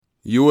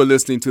You are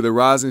listening to the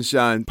Rise and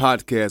Shine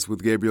podcast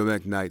with Gabriel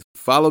McKnight.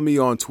 Follow me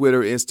on Twitter,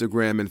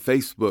 Instagram, and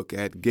Facebook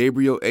at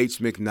Gabriel H.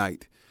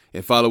 McKnight.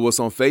 And follow us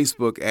on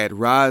Facebook at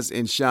Rise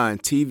and Shine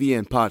TV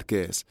and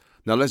Podcast.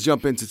 Now let's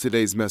jump into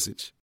today's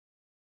message.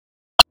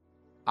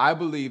 I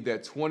believe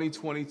that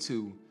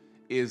 2022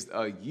 is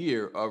a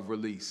year of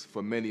release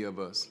for many of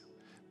us.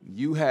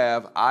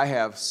 I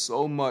have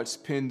so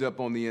much pinned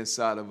up on the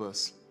inside of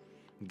us.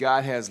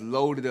 God has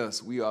loaded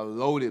us. We are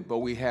loaded, but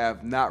we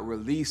have not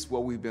released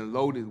what we've been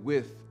loaded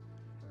with.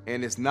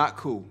 And it's not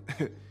cool.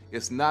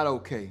 It's not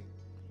okay.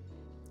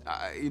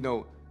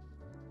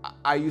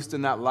 I used to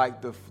not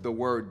like the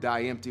word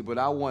die empty, but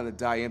I want to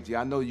die empty.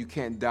 I know you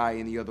can't die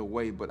any other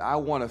way, but I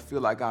want to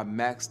feel like I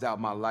maxed out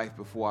my life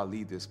before I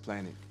leave this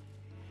planet.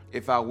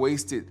 If I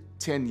wasted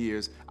 10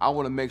 years, I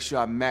want to make sure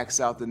I max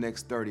out the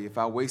next 30. If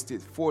I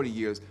wasted 40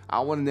 years,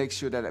 I want to make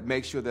sure that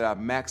I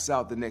max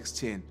out the next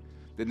 10,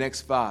 the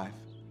next 5.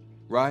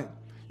 Right?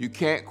 You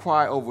can't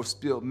cry over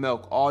spilled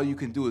milk. All you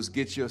can do is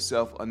get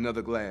yourself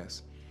another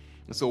glass.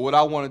 And so what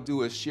I want to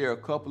do is share a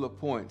couple of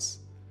points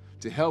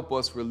to help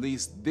us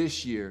release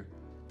this year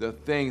the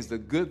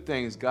good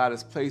things God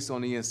has placed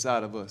on the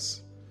inside of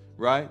us.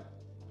 Right?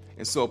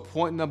 And so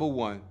point number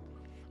 1,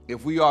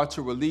 if we are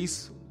to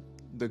release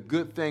the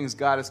good things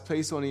God has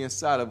placed on the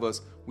inside of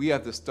us, we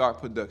have to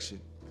start production.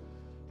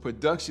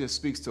 Production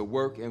speaks to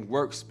work, and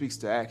work speaks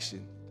to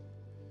action.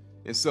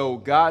 And so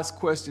God's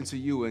question to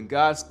you and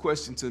God's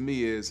question to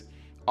me is,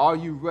 are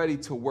you ready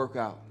to work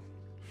out?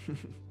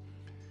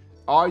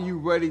 Are you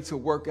ready to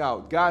work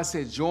out? God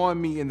said,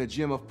 join me in the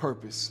gym of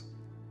purpose.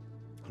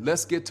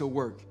 Let's get to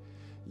work.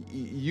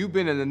 You've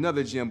been in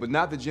another gym, but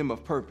not the gym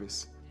of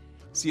purpose.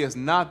 See, it's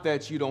not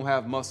that you don't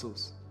have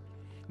muscles.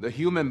 The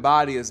human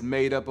body is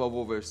made up of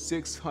over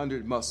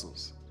 600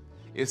 muscles.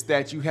 It's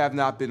that you have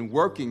not been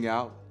working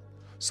out,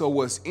 so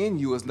what's in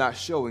you is not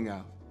showing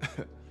out.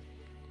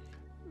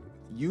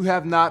 I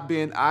have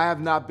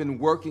not been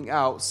working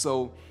out,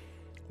 so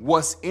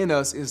what's in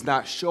us is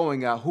not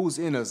showing out. Who's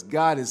in us?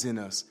 God is in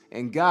us.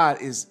 And God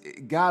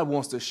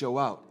wants to show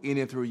out in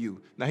and through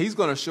you. Now, He's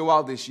going to show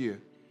out this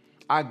year.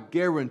 I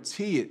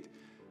guarantee it.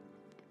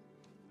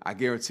 I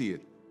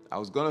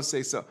was going to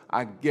say something.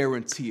 I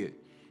guarantee it.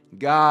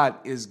 God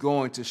is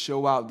going to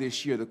show out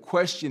this year. The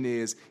question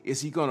is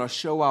He going to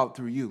show out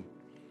through you?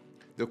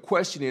 The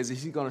question is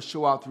He going to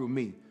show out through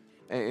me?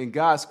 And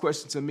God's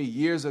question to me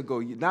years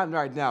ago, not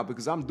right now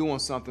because I'm doing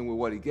something with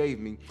what He gave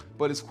me,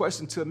 but His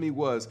question to me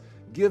was,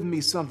 give me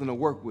something to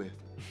work with.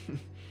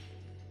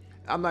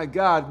 I'm like,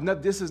 God, no,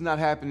 this is not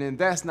happening.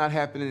 That's not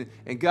happening.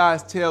 And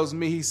God tells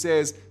me, He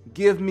says,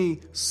 give me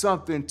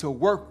something to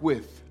work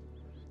with.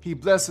 He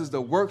blesses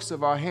the works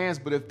of our hands,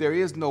 but if there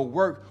is no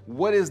work,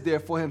 what is there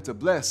for Him to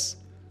bless?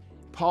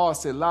 Paul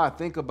said,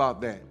 think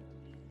about that.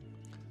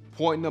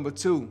 Point number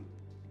 2,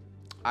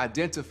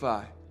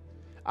 identify.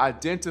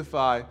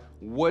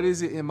 What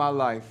is it in my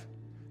life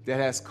that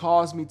has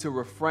caused me to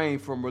refrain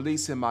from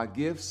releasing my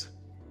gifts,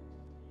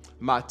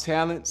 my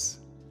talents,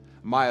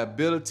 my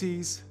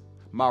abilities,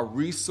 my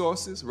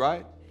resources,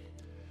 right?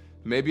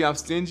 Maybe I'm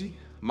stingy,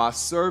 my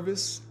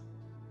service,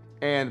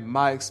 and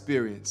my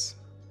experiences.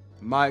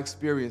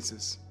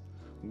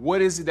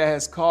 What is it that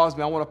has caused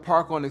me? I want to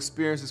park on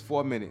experiences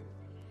for a minute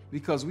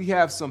because we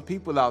have some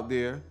people out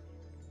there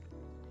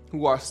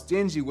who are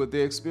stingy with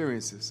their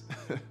experiences.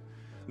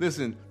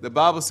 Listen, the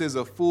Bible says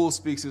a fool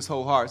speaks his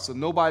whole heart, so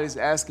nobody's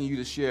asking you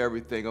to share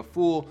everything. A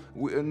fool,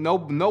 no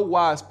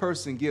wise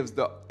person gives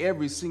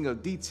every single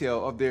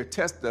detail of the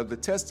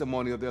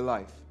testimony of their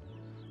life.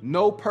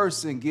 No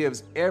person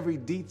gives every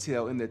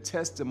detail in the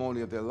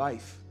testimony of their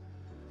life.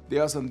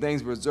 There are some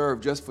things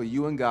reserved just for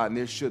you and God, and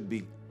there should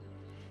be.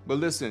 But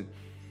listen,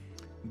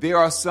 there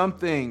are some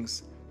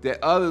things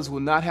that others will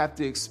not have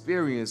to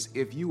experience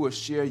if you will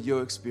share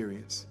your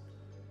experience.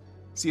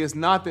 See, it's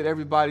not that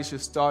everybody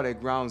should start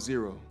at ground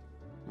zero,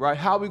 right?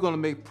 How are we going to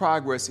make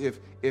progress if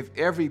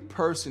every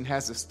person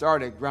has to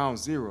start at ground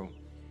zero?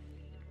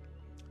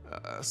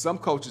 Some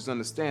coaches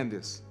understand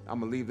this. I'm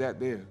going to leave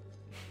that there.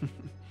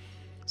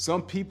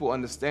 Some people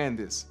understand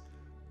this.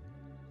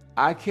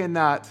 I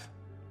cannot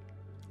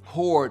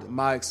hoard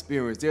my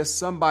experience. There's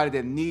somebody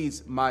that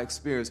needs my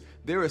experience.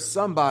 There is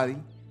somebody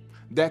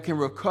that can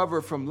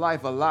recover from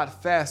life a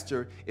lot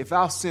faster if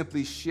I'll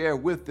simply share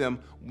with them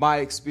my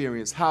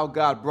experience, how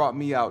God brought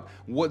me out,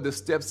 what the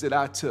steps that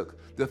I took,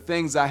 the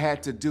things I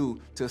had to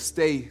do to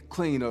stay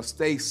clean or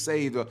stay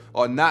saved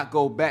or not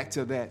go back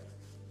to that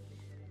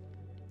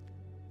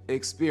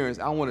experience.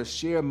 I want to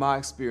share my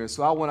experience.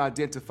 So I want to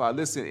identify,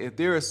 listen, if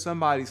there is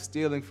somebody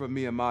stealing from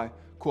me in my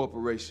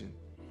corporation,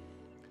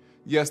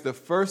 yes, the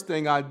first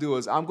thing I do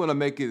is I'm going to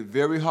make it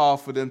very hard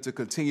for them to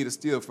continue to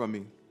steal from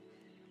me.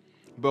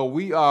 But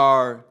we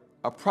are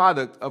a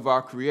product of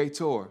our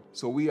Creator,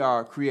 so we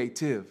are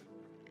creative.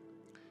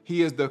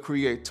 He is the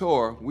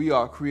Creator, we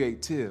are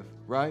creative,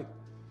 right?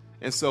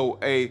 And so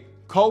a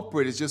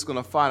culprit is just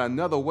going to find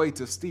another way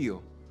to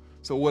steal.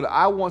 So what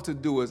I want to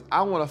do is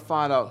I want to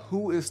find out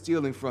who is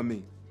stealing from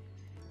me.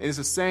 And it's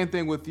the same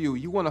thing with you.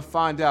 You want to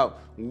find out,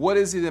 what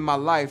is it in my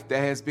life that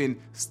has been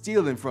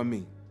stealing from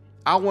me?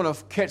 I want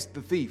to catch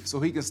the thief so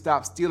he can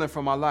stop stealing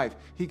from my life.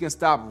 He can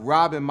stop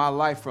robbing my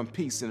life from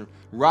peace and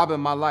robbing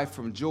my life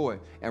from joy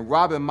and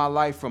robbing my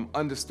life from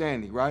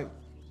understanding, right?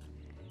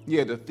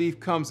 Yeah, the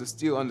thief comes to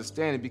steal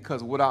understanding,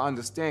 because what I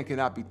understand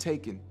cannot be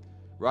taken,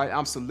 right?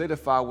 I'm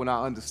solidified when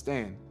I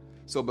understand.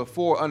 So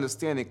before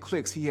understanding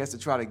clicks, he has to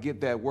try to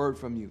get that word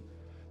from you.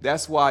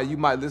 That's why you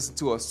might listen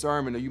to a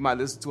sermon, or you might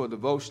listen to a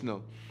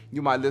devotional,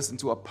 you might listen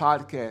to a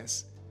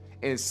podcast,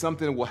 and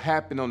something will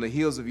happen on the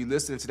heels of you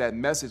listening to that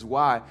message.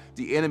 Why?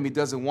 The enemy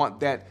doesn't want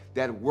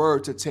that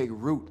word to take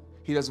root.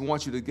 He doesn't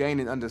want you to gain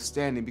an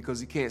understanding, because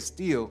he can't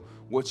steal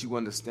what you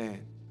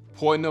understand.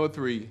 Point number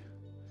 3,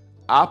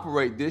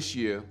 operate this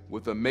year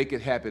with a make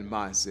it happen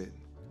mindset.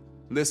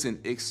 Listen,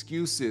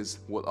 excuses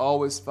will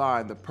always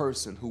find the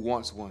person who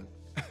wants one.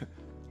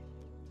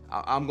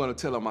 I'm going to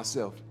tell on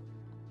myself,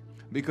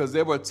 because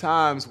there were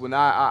times when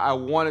I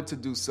wanted to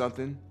do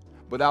something,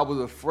 but I was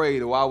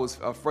afraid, or I was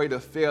afraid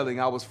of failing.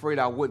 I was afraid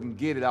I wouldn't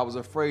get it. I was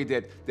afraid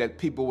that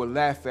people would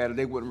laugh at it.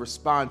 They wouldn't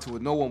respond to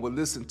it. No one would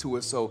listen to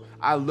it. So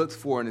I looked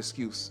for an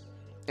excuse.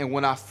 And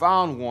when I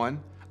found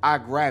one, I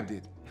grabbed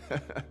it.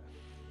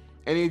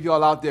 Any of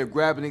y'all out there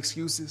grabbing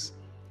excuses?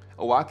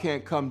 Oh, I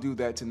can't come do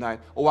that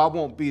tonight. Oh, I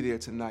won't be there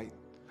tonight.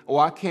 Oh,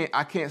 I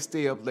can't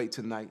stay up late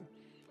tonight.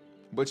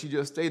 But you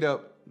just stayed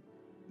up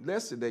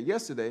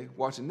yesterday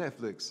watching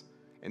Netflix.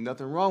 And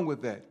nothing wrong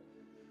with that.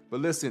 But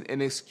listen,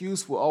 an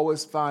excuse will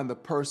always find the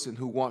person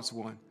who wants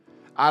one.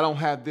 I don't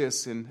have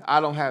this, and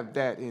I don't have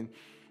that, and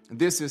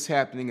this is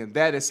happening, and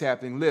that is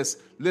happening.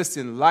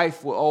 Listen,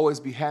 life will always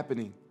be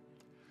happening.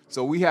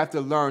 So we have to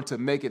learn to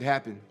make it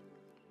happen.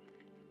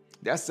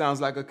 That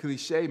sounds like a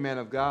cliche, man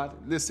of God.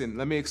 Listen,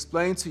 let me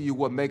explain to you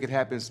what make it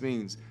happen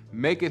means. To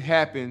make it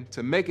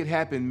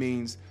happen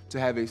means to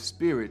have a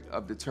spirit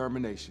of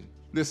determination.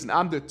 Listen,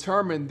 I'm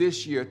determined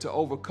this year to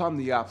overcome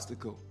the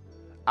obstacle.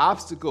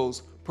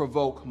 Obstacles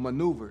provoke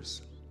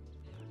maneuvers.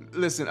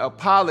 Listen, a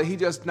pilot, he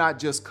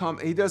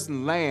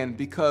doesn't land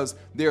because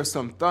there's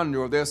some thunder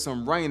or there's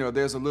some rain or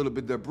there's a little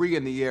bit of debris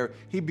in the air.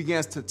 He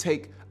begins to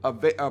take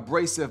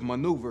abrasive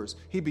maneuvers.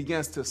 He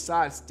begins to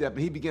sidestep,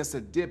 and he begins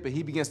to dip, and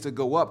he begins to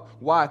go up.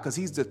 Why? Because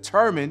he's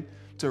determined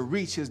to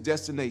reach his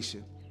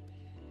destination.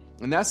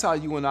 And that's how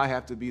you and I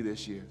have to be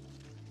this year.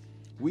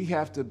 We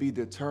have to be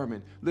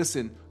determined.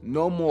 Listen,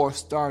 no more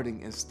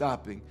starting and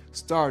stopping.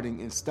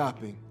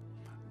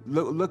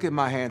 Look at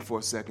my hand for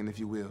a second, if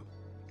you will.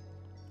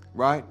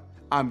 Right?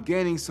 I'm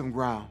gaining some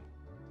ground,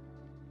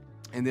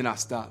 and then I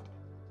stop.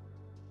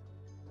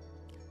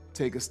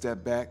 Take a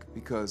step back,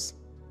 because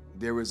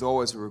there is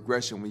always a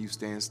regression when you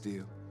stand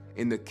still.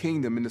 In the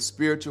kingdom, in the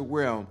spiritual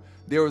realm,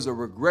 there is a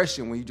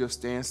regression when you just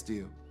stand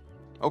still.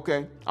 Okay,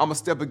 I'm going to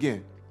step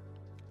again.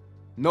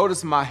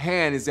 Notice my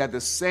hand is at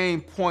the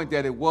same point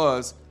that it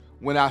was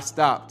when I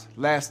stopped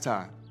last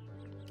time.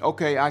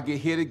 Okay, I get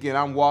hit again.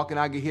 I'm walking,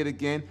 I get hit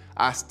again.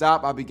 I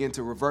stop, I begin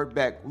to revert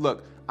back.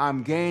 Look,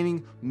 I'm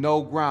gaining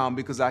no ground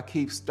because I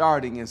keep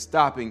starting and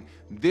stopping.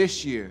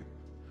 This year,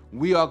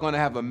 we are going to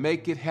have a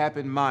make it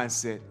happen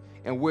mindset,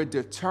 and we're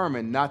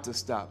determined not to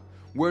stop.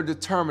 We're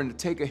determined to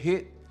take a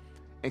hit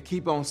and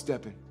keep on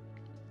stepping,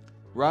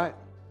 right?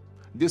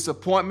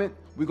 Disappointment,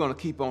 we're going to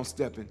keep on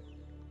stepping.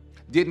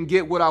 Didn't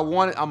get what I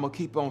wanted, I'm going to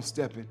keep on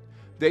stepping.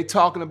 They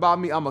talking about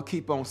me, I'm going to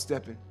keep on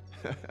stepping.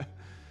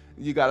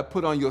 You got to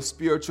put on your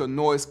spiritual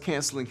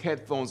noise-canceling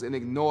headphones and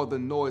ignore the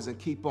noise and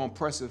keep on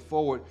pressing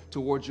forward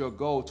towards your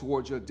goal,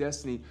 towards your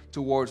destiny,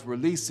 towards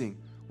releasing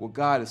what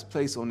God has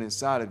placed on the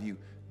inside of you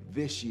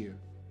this year.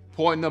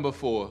 Point number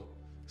 4,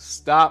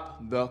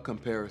 stop the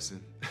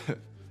comparison.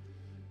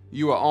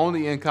 You are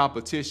only in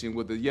competition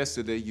with the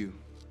yesterday you.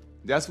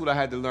 That's what I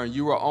had to learn.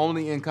 You are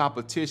only in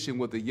competition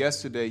with the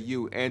yesterday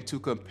you, and to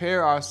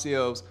compare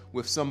ourselves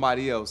with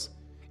somebody else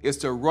is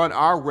to run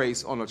our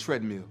race on a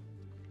treadmill.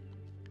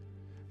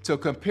 To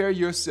compare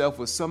yourself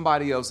with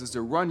somebody else is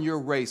to run your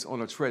race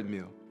on a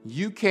treadmill.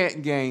 You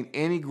can't gain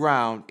any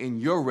ground in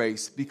your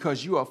race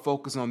because you are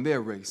focused on their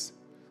race.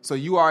 So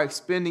you are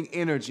expending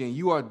energy and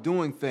you are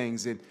doing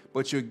things,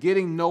 but you're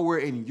getting nowhere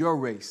in your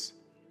race.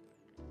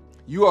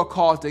 You are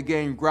called to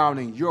gain ground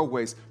in your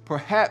ways.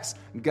 Perhaps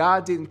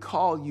God didn't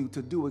call you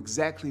to do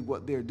exactly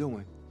what they're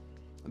doing,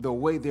 the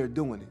way they're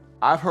doing it.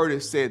 I've heard it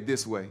said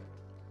this way: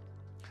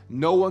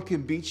 no one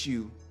can beat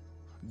you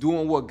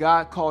doing what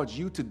God called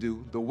you to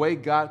do the way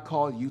God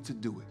called you to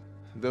do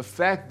it. The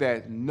fact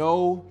that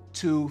no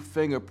two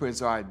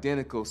fingerprints are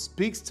identical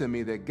speaks to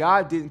me that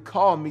God didn't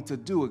call me to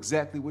do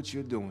exactly what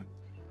you're doing.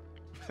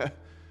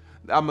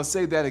 I'm going to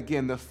say that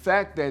again. The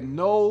fact that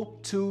no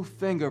two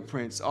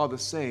fingerprints are the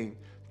same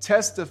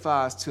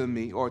testifies to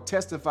me, or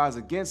testifies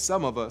against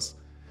some of us,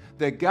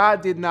 that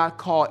God did not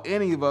call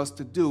any of us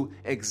to do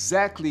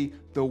exactly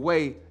the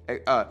way,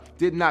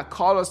 did not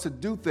call us to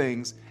do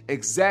things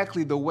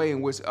exactly the way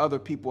in which other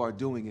people are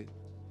doing it.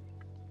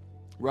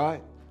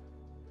 Right?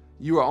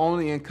 You are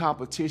only in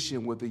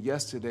competition with the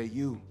yesterday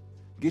you.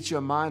 Get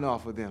your mind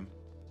off of them.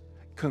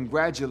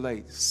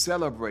 Congratulate,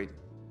 celebrate.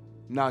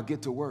 Now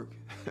get to work.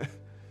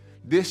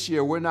 This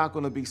year, we're not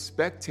going to be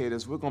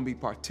spectators. We're going to be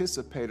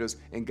participators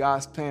in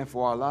God's plan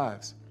for our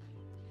lives.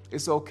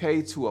 It's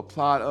okay to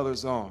applaud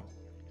others on,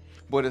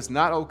 but it's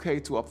not okay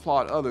to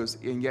applaud others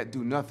and yet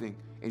do nothing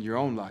in your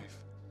own life,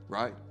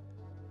 right?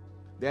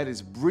 That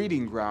is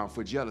breeding ground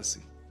for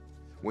jealousy.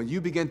 When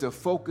you begin to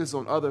focus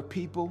on other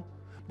people,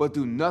 but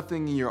do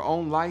nothing in your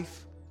own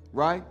life,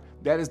 right?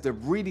 That is the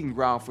breeding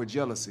ground for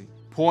jealousy.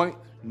 Point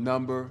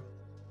number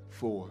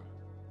 4,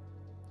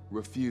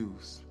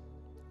 refuse.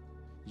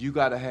 I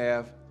gotta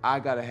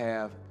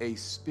have a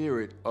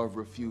spirit of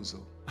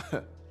refusal.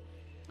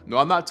 No,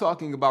 I'm not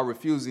talking about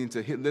refusing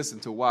to listen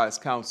to wise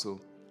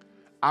counsel.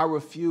 I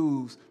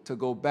refuse to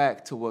go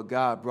back to what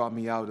God brought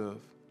me out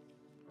of.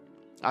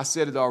 I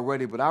said it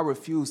already, but I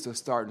refuse to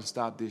start and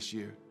stop this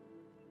year.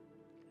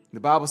 The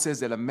Bible says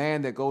that a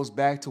man that goes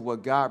back to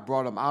what God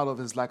brought him out of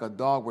is like a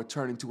dog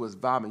returning to his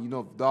vomit. You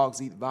know,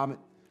 dogs eat vomit,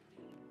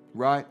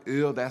 right?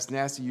 Ew, that's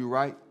nasty, you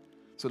right?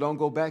 So don't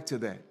go back to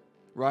that,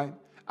 right?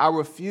 I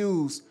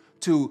refuse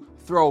to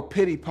throw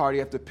pity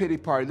party after pity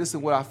party.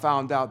 Listen, what I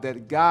found out,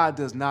 that God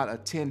does not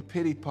attend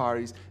pity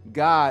parties.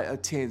 God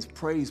attends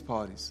praise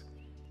parties.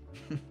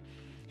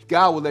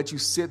 God will let you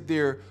sit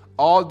there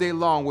all day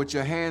long with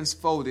your hands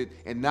folded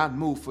and not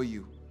move for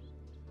you.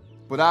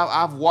 But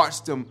I've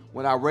watched him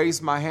when I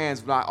raise my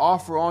hands, when I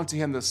offer unto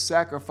him the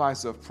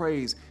sacrifice of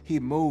praise, he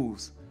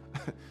moves.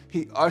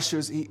 He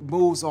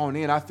moves on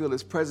in. I feel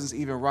his presence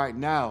even right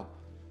now,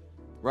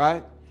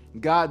 right?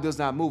 God does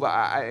not move.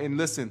 And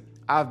listen,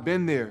 I've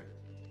been there.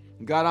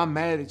 God, I'm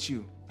mad at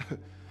you.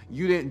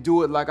 You didn't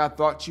do it like I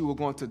thought you were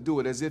going to do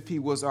it, as if he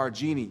was our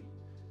genie.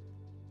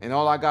 And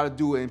all I got to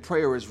do in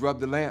prayer is rub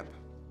the lamp,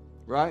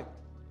 right?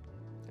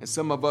 And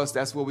some of us,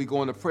 that's what we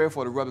go into prayer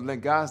for, to rub the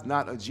lamp. God's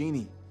not a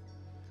genie,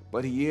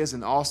 but he is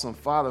an awesome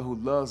father who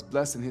loves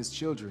blessing his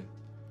children.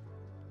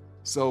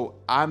 So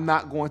I'm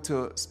not going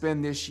to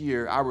spend this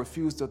year, I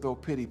refuse to throw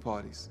pity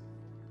parties.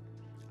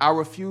 I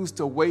refuse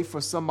to wait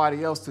for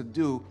somebody else to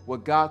do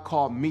what God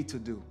called me to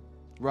do,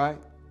 right?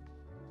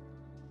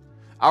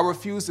 I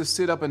refuse to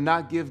sit up and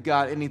not give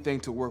God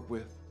anything to work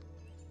with.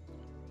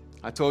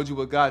 I told you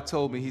what God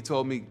told me. He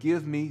told me,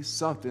 give me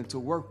something to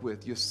work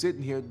with. You're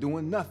sitting here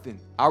doing nothing.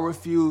 I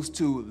refuse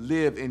to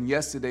live in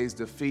yesterday's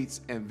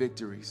defeats and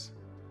victories.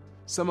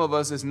 Some of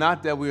us, it's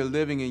not that we're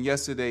living in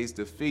yesterday's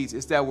defeats.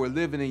 It's that we're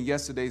living in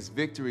yesterday's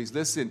victories.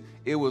 Listen,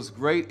 it was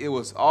great. It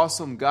was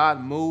awesome. God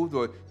moved,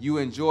 or you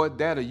enjoyed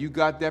that, or you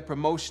got that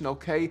promotion.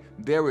 Okay,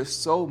 there is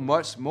so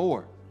much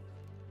more.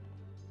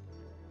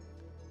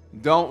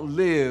 Don't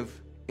live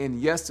in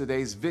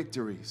yesterday's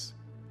victories,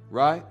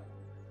 right?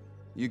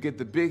 You get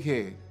the big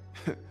head.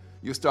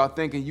 You start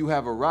thinking you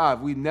have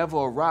arrived. We never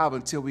arrive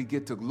until we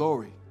get to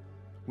glory.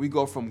 We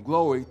go from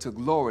glory to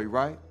glory,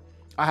 right?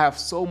 I have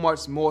so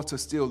much more to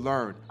still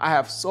learn. I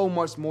have so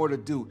much more to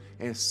do,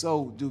 and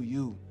so do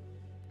you.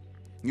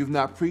 You've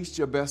not preached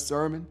your best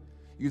sermon.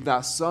 You've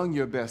not sung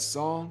your best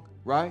song,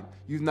 right?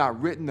 You've not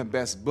written the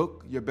best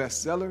book, your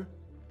best seller.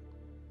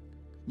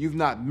 You've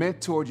not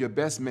mentored your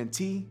best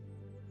mentee.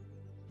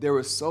 There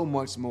is so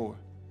much more.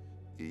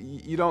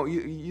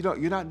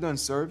 You're not done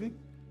serving,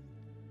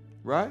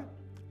 right?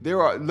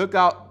 Look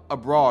out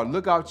abroad,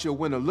 look out your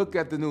window, look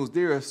at the news.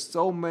 There are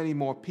so many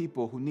more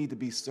people who need to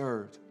be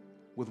served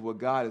with what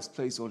God has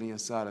placed on the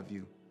inside of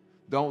you.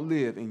 Don't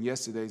live in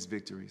yesterday's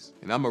victories.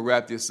 And I'm going to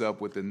wrap this up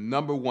with the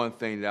number one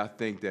thing that I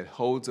think that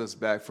holds us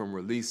back from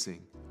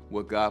releasing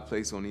what God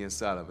placed on the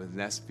inside of us, and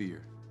that's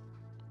fear.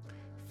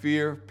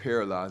 Fear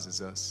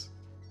paralyzes us,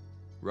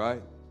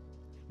 right?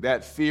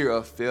 That fear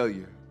of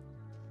failure,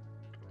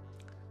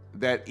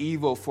 that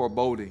evil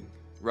foreboding,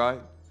 right?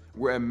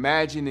 We're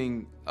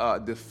imagining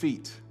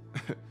defeat.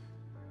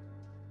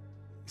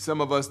 Some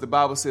of us, the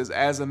Bible says,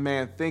 as a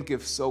man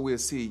thinketh, so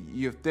is he.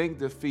 You think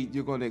defeat,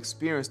 you're going to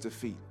experience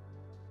defeat.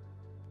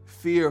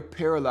 Fear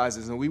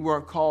paralyzes, and we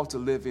weren't called to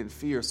live in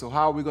fear. So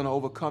how are we going to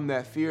overcome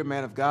that fear,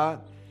 man of God?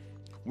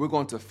 We're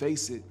going to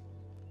face it.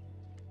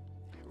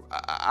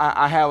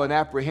 I have an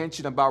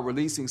apprehension about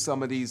releasing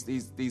some of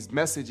these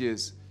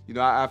messages. You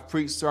know, I've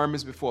preached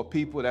sermons before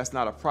people. That's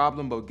not a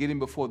problem. But getting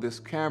before this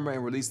camera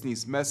and releasing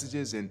these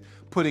messages and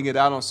putting it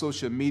out on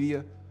social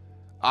media,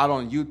 out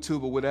on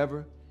YouTube or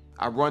whatever,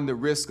 I run the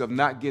risk of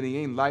not getting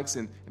any likes.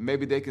 And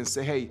maybe they can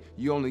say, hey,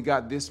 you only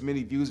got this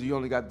many views, or you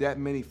only got that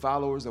many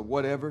followers or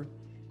whatever.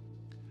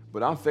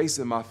 But I'm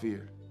facing my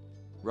fear,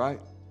 right?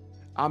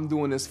 I'm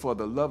doing this for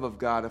the love of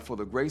God and for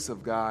the grace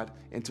of God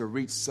and to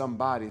reach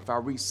somebody. If I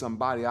reach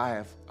somebody, I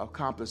have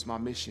accomplished my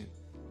mission.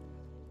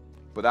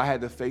 But I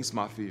had to face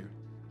my fear.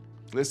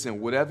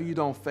 Listen, whatever you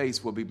don't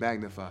face will be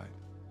magnified.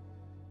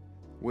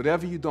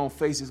 Whatever you don't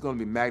face is going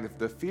to be magnified.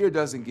 The fear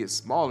doesn't get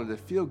smaller. The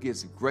fear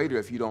gets greater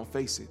if you don't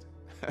face it.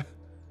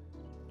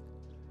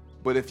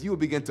 But if you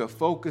begin to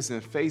focus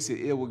and face it,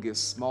 it will get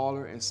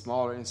smaller and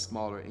smaller and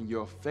smaller, and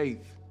your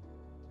faith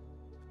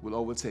will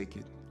overtake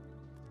it.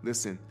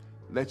 Listen,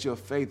 let your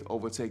faith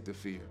overtake the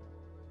fear.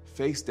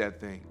 Face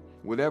that thing.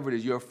 Whatever it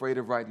is you're afraid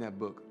of writing that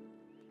book.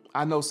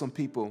 I know some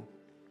people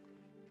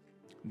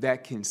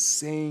that can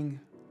sing.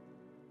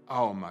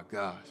 Oh my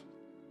gosh.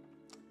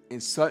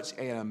 in such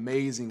an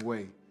amazing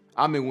way.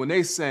 I mean, when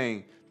they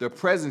sing, the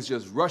presence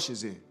just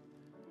rushes in.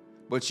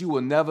 But you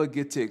will never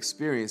get to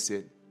experience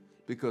it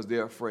because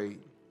they're afraid.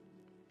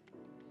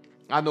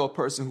 I know a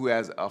person who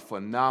has a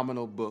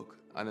phenomenal book,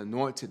 an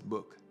anointed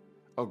book,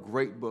 a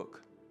great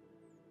book.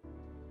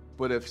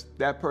 But if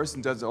that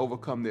person doesn't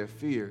overcome their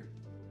fear,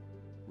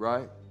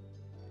 right,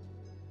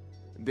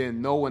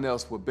 then no one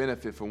else will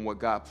benefit from what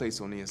God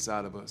placed on the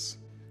inside of us.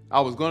 I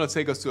was going to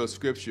take us to a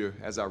scripture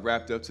as I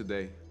wrapped up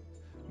today,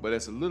 but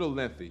it's a little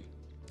lengthy.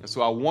 And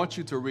so I want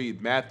you to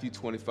read Matthew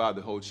 25,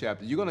 the whole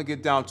chapter. You're going to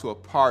get down to a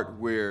part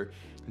where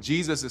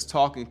Jesus is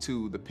talking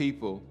to the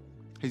people.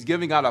 He's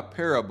giving out a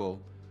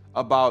parable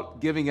about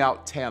giving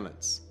out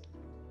talents.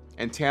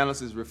 And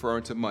talents is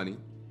referring to money.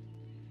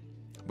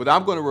 But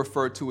I'm going to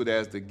refer to it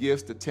as the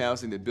gifts, the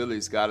talents, and the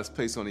abilities God has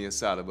placed on the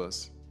inside of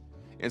us.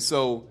 And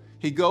so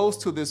he goes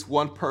to this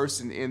one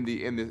person in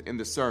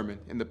the sermon,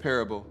 in the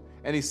parable,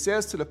 and he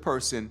says to the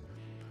person,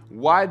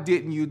 why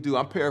didn't you do,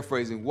 I'm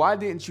paraphrasing, why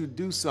didn't you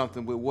do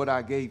something with what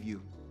I gave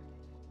you?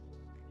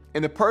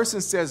 And the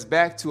person says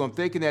back to him,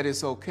 thinking that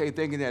it's okay,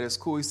 thinking that it's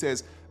cool, he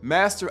says,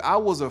 Master, I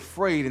was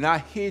afraid and I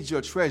hid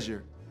your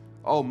treasure.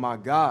 Oh my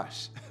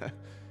gosh.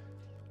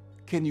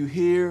 Can you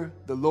hear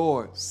the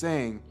Lord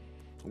saying,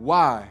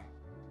 why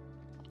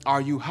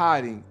are you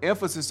hiding?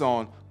 Emphasis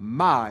on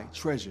my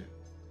treasure.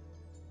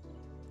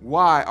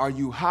 Why are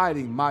you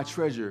hiding my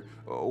treasure?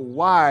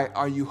 Why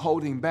are you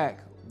holding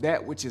back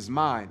that which is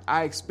mine?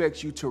 I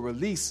expect you to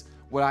release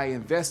what I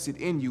invested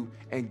in you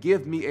and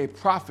give me a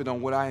profit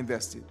on what I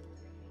invested.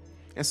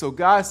 And so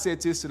God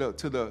said this to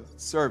the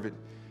servant.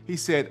 He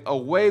said,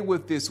 away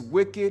with this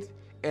wicked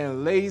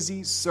and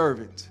lazy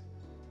servant.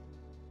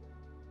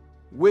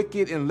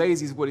 Wicked and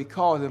lazy is what he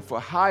called him for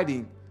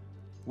hiding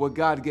what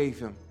God gave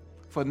him,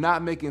 for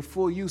not making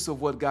full use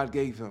of what God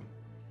gave him.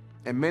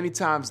 And many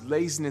times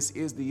laziness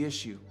is the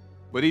issue.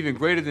 But even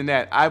greater than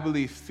that, I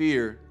believe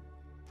fear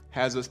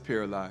has us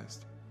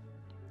paralyzed.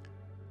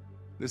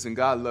 Listen,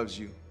 God loves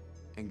you,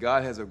 and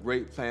God has a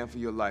great plan for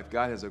your life.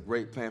 God has a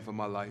great plan for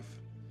my life.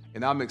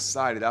 And I'm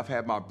excited. I've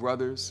had my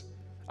brothers,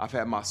 I've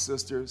had my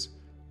sisters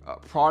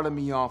prodding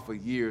me on for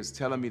years,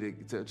 telling me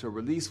to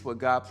release what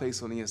God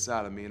placed on the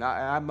inside of me. And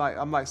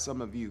I'm like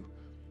some of you.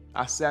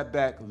 I sat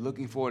back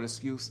looking for an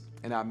excuse,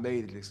 and I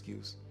made an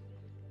excuse.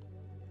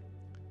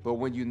 But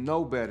when you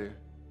know better,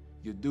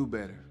 you do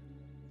better.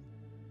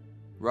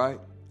 Right?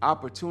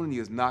 Opportunity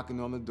is knocking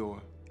on the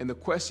door. And the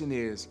question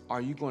is,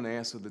 are you going to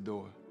answer the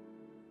door?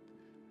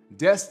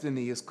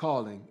 Destiny is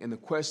calling. And the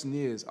question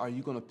is, are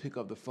you going to pick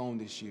up the phone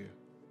this year?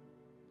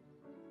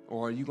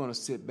 Or are you going to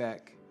sit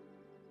back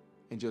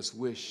and just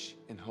wish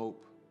and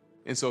hope?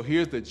 And so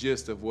here's the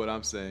gist of what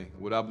I'm saying,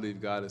 what I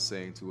believe God is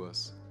saying to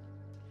us.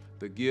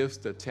 The gifts,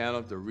 the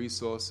talent, the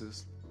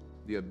resources,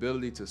 the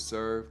ability to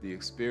serve, the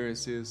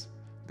experiences,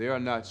 they are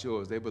not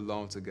yours. They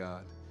belong to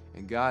God.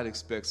 And God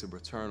expects a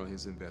return on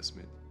his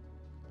investment.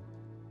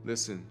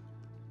 Listen,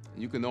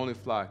 you can only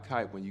fly a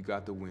kite when you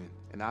got the wind.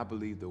 And I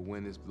believe the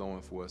wind is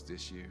blowing for us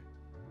this year.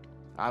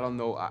 I don't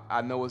know.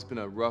 I know it's been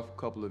a rough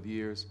couple of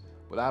years,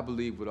 but I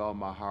believe with all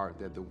my heart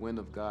that the wind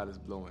of God is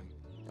blowing.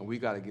 And we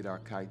got to get our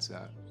kites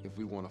out if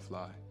we want to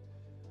fly.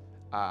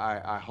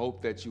 I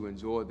hope that you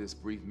enjoyed this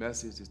brief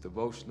message, this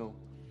devotional.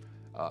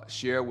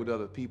 Share it with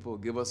other people.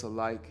 Give us a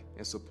like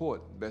and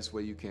support the best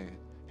way you can.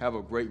 Have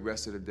a great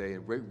rest of the day, a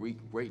great week,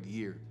 great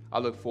year. I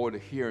look forward to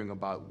hearing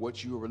about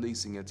what you are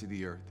releasing into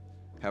the earth.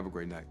 Have a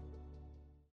great night.